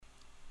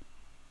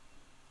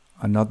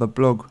Another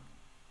blog?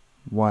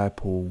 Why,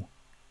 Paul?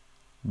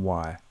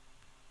 Why?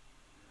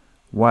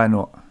 Why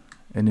not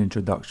an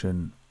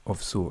introduction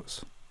of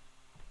sorts?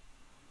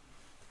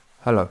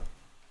 Hello.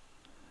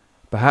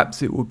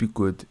 Perhaps it would be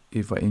good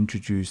if I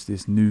introduce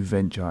this new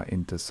venture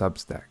into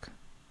Substack.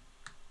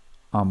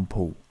 I'm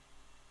Paul.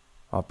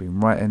 I've been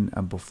writing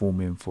and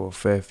performing for a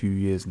fair few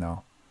years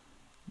now,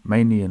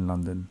 mainly in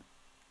London,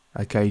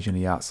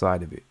 occasionally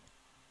outside of it.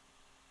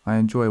 I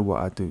enjoy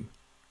what I do.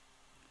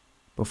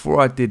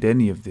 Before I did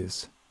any of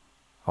this,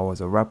 I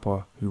was a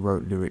rapper who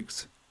wrote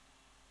lyrics,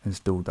 and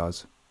still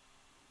does.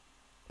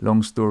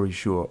 Long story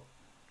short,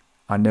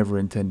 I never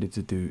intended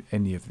to do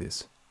any of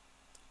this.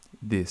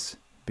 This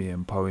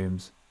being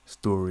poems,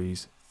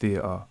 stories,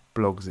 theatre,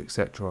 blogs,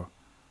 etc.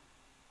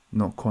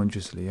 Not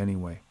consciously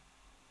anyway.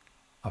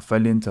 I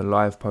fell into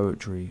live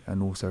poetry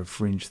and also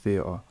fringe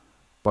theatre,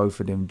 both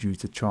of them due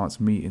to chance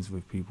meetings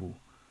with people.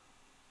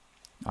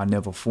 I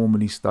never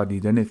formally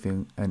studied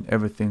anything, and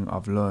everything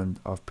I've learned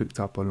I've picked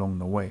up along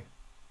the way.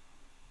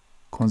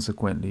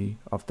 Consequently,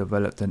 I've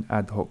developed an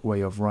ad hoc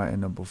way of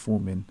writing and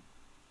performing,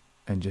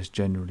 and just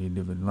generally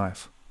living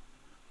life.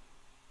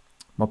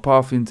 My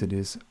path into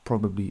this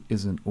probably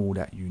isn't all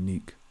that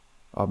unique.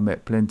 I've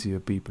met plenty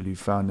of people who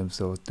found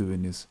themselves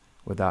doing this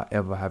without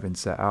ever having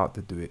set out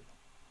to do it.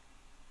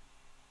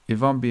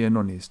 If I'm being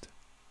honest,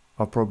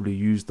 I've probably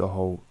used the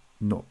whole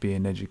not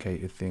being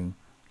educated thing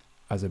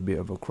as a bit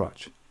of a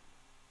crutch,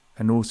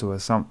 and also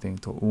as something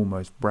to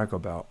almost brag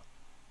about.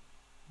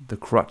 The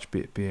crutch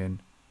bit being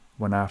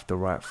when I have to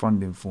write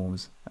funding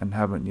forms and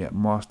haven't yet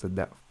mastered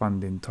that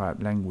funding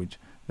type language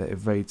that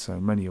evades so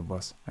many of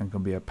us and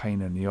can be a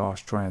pain in the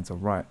arse trying to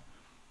write.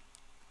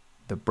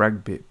 The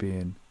brag bit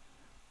being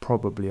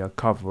probably a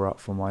cover up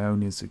for my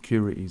own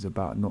insecurities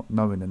about not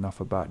knowing enough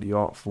about the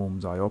art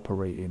forms I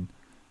operate in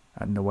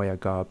and the way I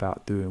go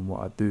about doing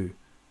what I do.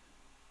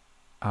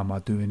 Am I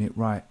doing it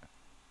right?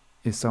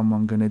 Is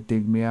someone gonna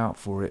dig me out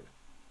for it?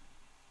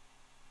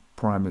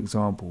 Prime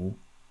example,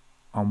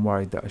 I'm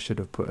worried that I should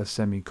have put a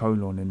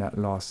semicolon in that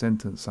last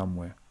sentence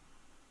somewhere.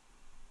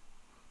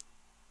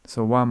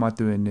 So why am I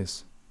doing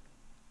this?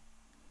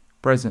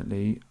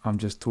 Presently, I'm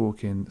just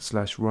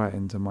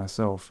talking/writing to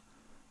myself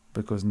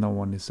because no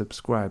one is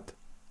subscribed,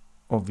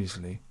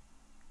 obviously.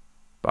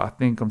 But I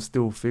think I'm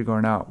still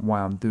figuring out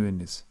why I'm doing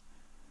this.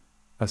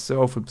 As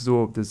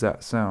self-absorbed as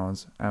that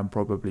sounds, and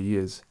probably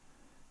is,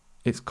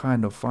 it's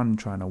kind of fun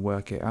trying to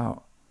work it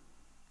out.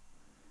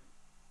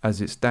 As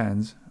it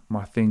stands,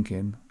 my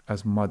thinking,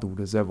 as muddled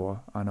as ever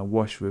and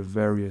awash with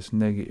various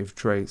negative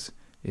traits,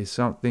 is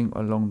something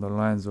along the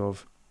lines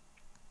of: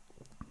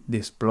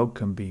 this blog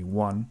can be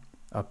 1,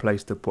 a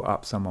place to put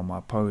up some of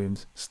my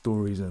poems,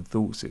 stories and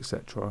thoughts,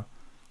 etc.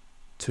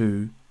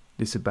 2,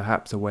 this is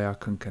perhaps a way I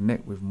can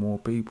connect with more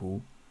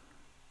people.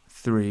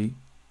 3,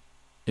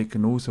 it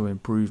can also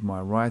improve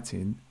my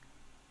writing.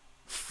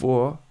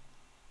 4,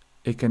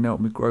 it can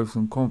help me grow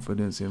some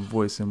confidence in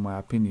voicing my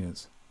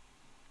opinions.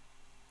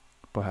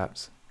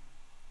 Perhaps.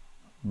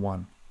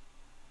 1.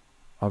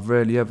 I've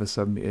rarely ever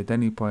submitted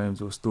any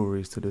poems or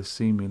stories to the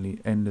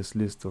seemingly endless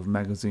list of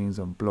magazines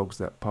and blogs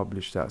that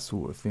publish that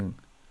sort of thing.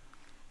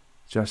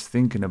 Just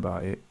thinking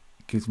about it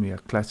gives me a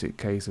classic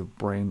case of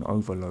brain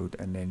overload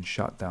and then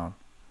shutdown.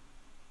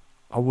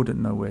 I wouldn't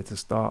know where to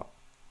start.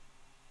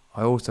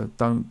 I also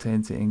don't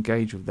tend to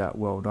engage with that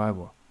world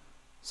either,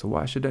 so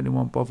why should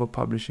anyone bother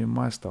publishing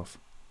my stuff?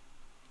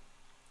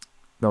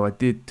 Though I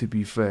did, to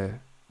be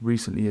fair,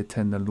 recently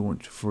attend the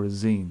launch for a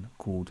zine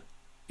called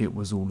It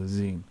Was All a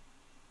Zine,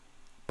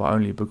 but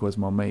only because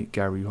my mate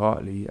Gary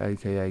Hartley,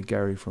 aka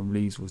Gary from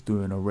Leeds, was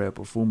doing a rare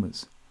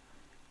performance.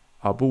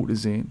 I bought the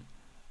zine,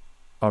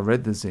 I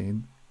read the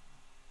zine,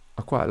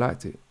 I quite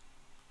liked it.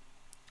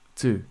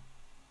 2.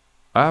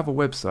 I have a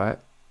website.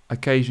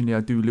 Occasionally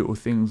I do little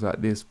things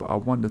like this, but I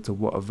wonder to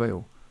what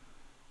avail.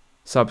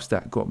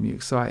 Substack got me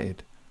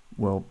excited,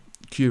 well,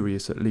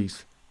 curious at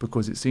least,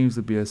 because it seems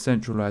to be a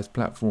centralized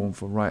platform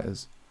for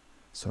writers,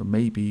 so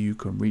maybe you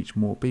can reach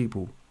more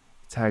people,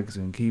 tags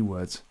and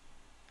keywords.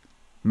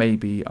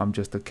 Maybe I'm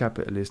just a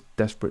capitalist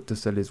desperate to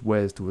sell his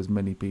wares to as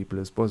many people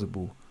as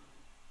possible.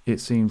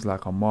 It seems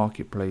like a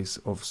marketplace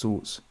of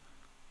sorts.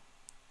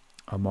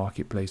 A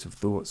marketplace of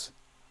thoughts.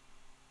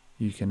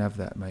 You can have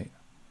that, mate.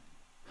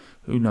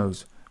 Who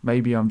knows,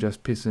 maybe I'm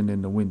just pissing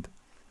in the wind.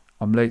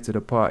 I'm late to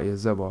the party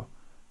as ever,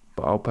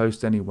 but I'll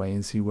post anyway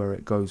and see where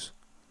it goes.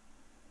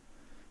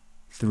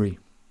 3.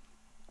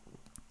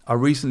 I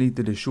recently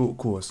did a short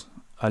course,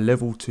 a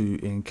level 2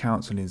 in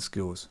counselling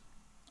skills.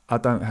 I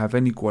don't have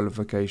any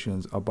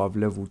qualifications above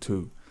level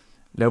 2.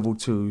 Level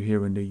 2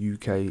 here in the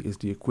UK is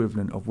the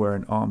equivalent of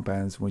wearing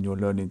armbands when you're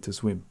learning to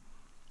swim.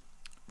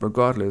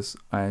 Regardless,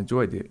 I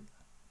enjoyed it,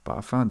 but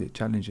I found it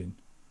challenging.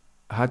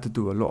 I had to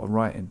do a lot of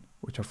writing,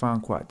 which I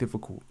found quite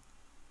difficult.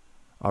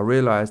 I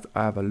realised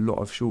I have a lot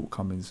of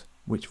shortcomings,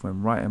 which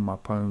when writing my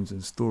poems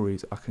and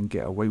stories I can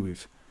get away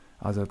with,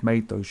 as I've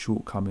made those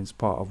shortcomings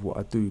part of what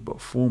I do, but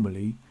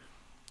formally,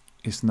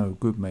 it's no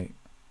good, mate.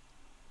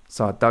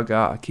 So I dug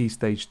out a Key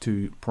Stage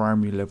 2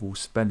 primary level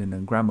spelling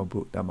and grammar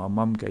book that my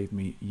mum gave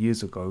me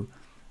years ago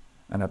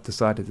and I've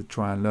decided to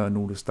try and learn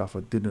all the stuff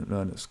I didn't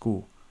learn at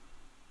school.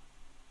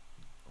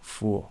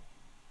 4.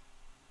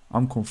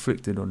 I'm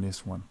conflicted on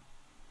this one.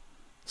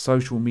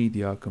 Social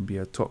media can be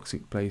a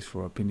toxic place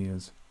for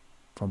opinions.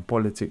 From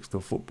politics to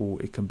football,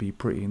 it can be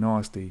pretty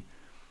nasty,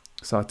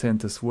 so I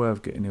tend to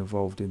swerve getting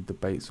involved in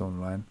debates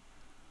online.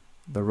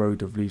 The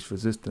road of least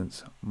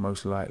resistance,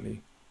 most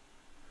likely.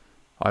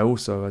 I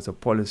also, as a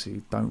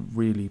policy, don't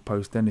really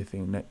post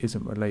anything that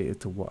isn't related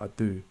to what I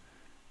do,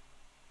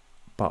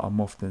 but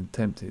I'm often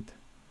tempted.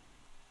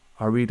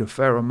 I read a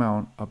fair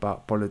amount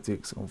about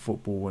politics and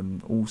football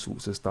and all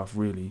sorts of stuff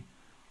really.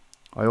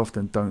 I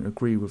often don't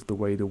agree with the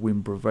way the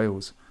wind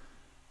prevails,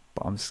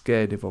 but I'm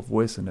scared if I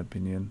voice an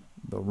opinion,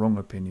 the wrong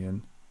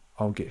opinion,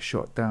 I'll get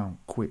shot down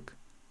quick.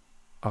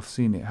 I've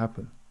seen it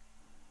happen.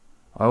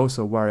 I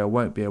also worry I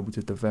won't be able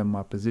to defend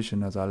my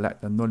position as I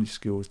lack the knowledge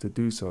skills to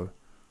do so.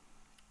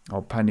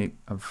 I'll panic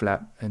and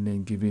flap and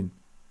then give in.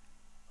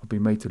 I've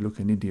been made to look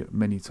an idiot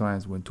many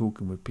times when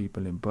talking with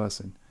people in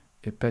person.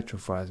 It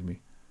petrifies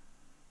me.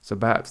 So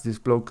perhaps this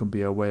blog can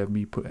be a way of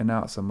me putting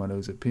out some of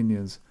those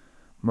opinions,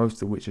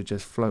 most of which are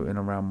just floating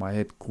around my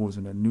head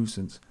causing a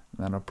nuisance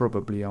and are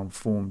probably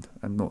unformed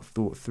and not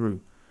thought through.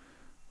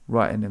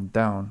 Writing them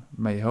down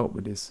may help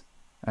with this,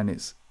 and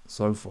it's,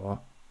 so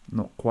far,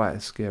 not quite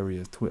as scary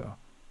as Twitter.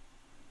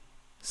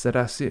 So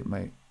that's it,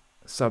 mate.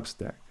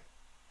 Substack.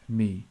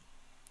 Me.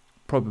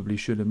 Probably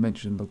should have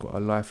mentioned I've got a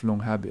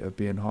lifelong habit of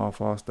being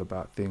half-assed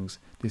about things.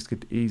 This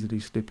could easily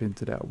slip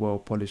into that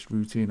well-polished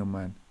routine of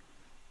mine.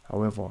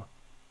 However,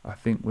 I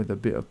think with a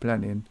bit of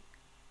planning,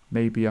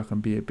 maybe I can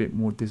be a bit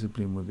more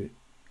disciplined with it.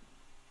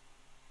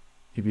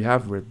 If you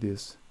have read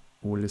this,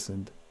 or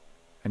listened,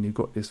 and you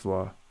got this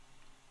far,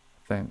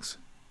 thanks.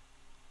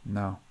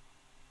 Now,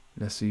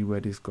 let's see where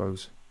this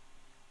goes.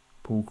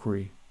 Paul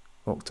Cree,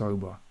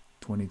 October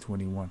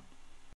 2021.